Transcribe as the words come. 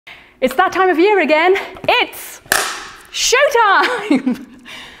It's that time of year again. It's showtime!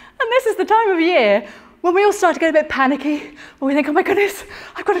 And this is the time of year when we all start to get a bit panicky, when we think, oh my goodness,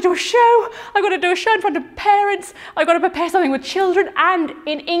 I've got to do a show. I've got to do a show in front of parents. I've got to prepare something with children and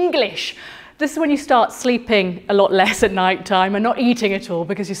in English. This is when you start sleeping a lot less at night time and not eating at all,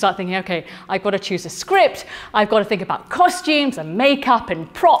 because you start thinking, okay, I've got to choose a script. I've got to think about costumes and makeup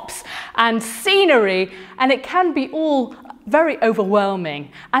and props and scenery, and it can be all very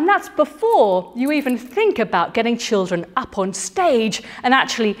overwhelming. And that's before you even think about getting children up on stage and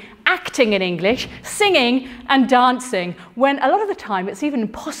actually acting in English, singing and dancing, when a lot of the time it's even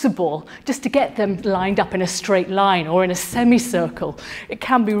impossible just to get them lined up in a straight line or in a semicircle. It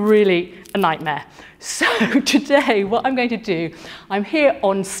can be really a nightmare. So today what I'm going to do, I'm here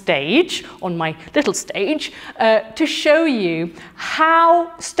on stage, on my little stage, to show you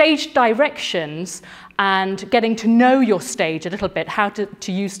how stage directions and getting to know your stage a little bit, how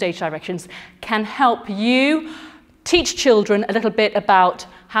to use stage directions, can help you teach children a little bit about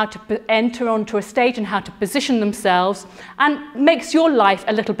how to enter onto a stage and how to position themselves, and makes your life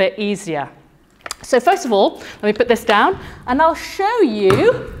a little bit easier. So first of all, let me put this down and I'll show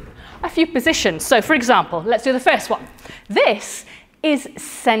you a few positions. So for example, let's do the first one. This is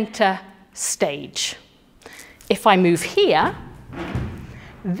center stage. If I move here,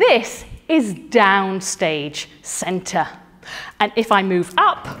 this is downstage center. And if I move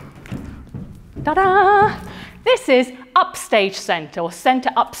up, ta-da, this is upstage center, or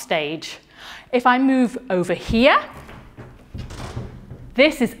center upstage. If I move over here,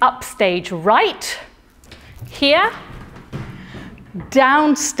 this is upstage right. Here,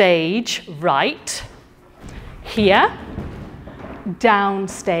 downstage right. Here,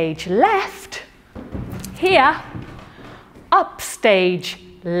 downstage left. Here, upstage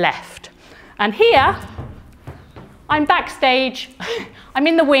left. And here, I'm backstage. I'm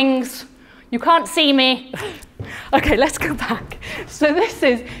in the wings. You can't see me. Okay, let's go back. So this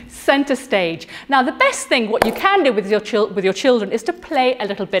is center stage. Now, the best thing, what you can do with your children is to play a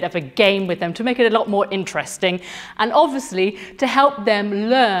little bit of a game with them to make it a lot more interesting, and obviously to help them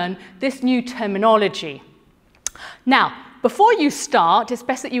learn this new terminology. Now, before you start, it's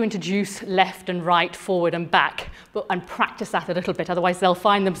best that you introduce left and right, forward and back, and practice that a little bit, otherwise they'll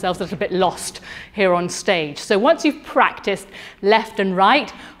find themselves a little bit lost here on stage. So once you've practiced left and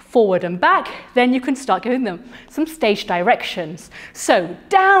right, forward and back, then you can start giving them some stage directions. So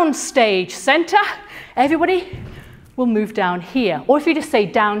downstage center, everybody will move down here. Or if you just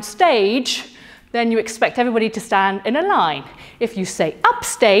say downstage, then you expect everybody to stand in a line. If you say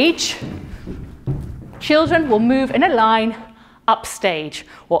upstage, children will move in a line upstage,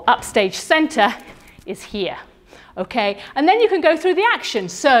 or upstage center is here. Okay, and then you can go through the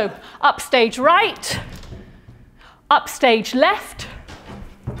actions. So upstage right, upstage left,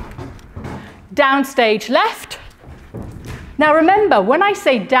 downstage left. Now remember, when I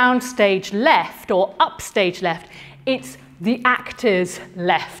say downstage left or upstage left, it's the actor's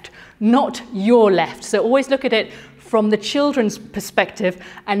left, not your left. So always look at it from the children's perspective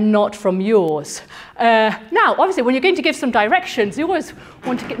and not from yours. Now, obviously, when you're going to give some directions, you always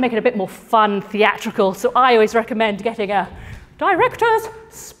want to make it a bit more fun, theatrical. So I always recommend getting a director's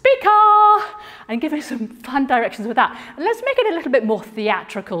speaker and giving some fun directions with that. And let's make it a little bit more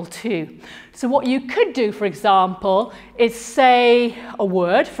theatrical too. So what you could do, for example, is say a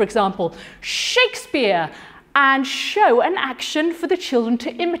word, for example, Shakespeare, and show an action for the children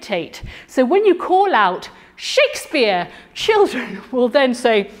to imitate. So when you call out Shakespeare, children will then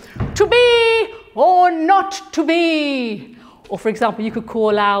say, to be or not to be. Or for example, you could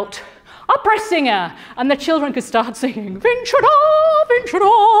call out opera singer, and the children could start singing, Vincida, Vincida,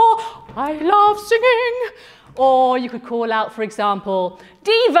 I love singing. Or you could call out, for example,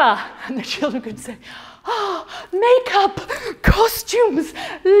 diva, and the children could say, oh, makeup, costumes,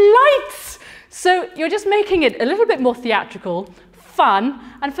 lights. So you're just making it a little bit more theatrical, fun,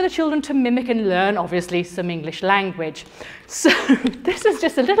 and for the children to mimic and learn, obviously, some English language. So this is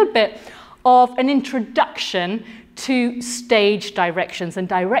just a little bit of an introduction to stage directions and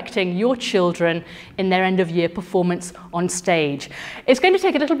directing your children in their end of year performance on stage. It's going to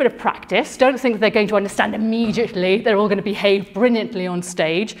take a little bit of practice. Don't think they're going to understand immediately. They're all going to behave brilliantly on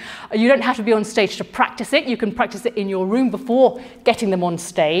stage. You don't have to be on stage to practice it. You can practice it in your room before getting them on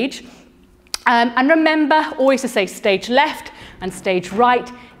stage. And remember always to say stage left and stage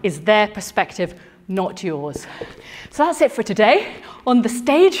right is their perspective, not yours. So that's it for today on the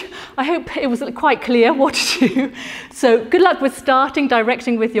stage. I hope it was quite clear what to do. So good luck with starting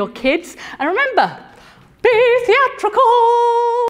directing with your kids. And remember, be theatrical!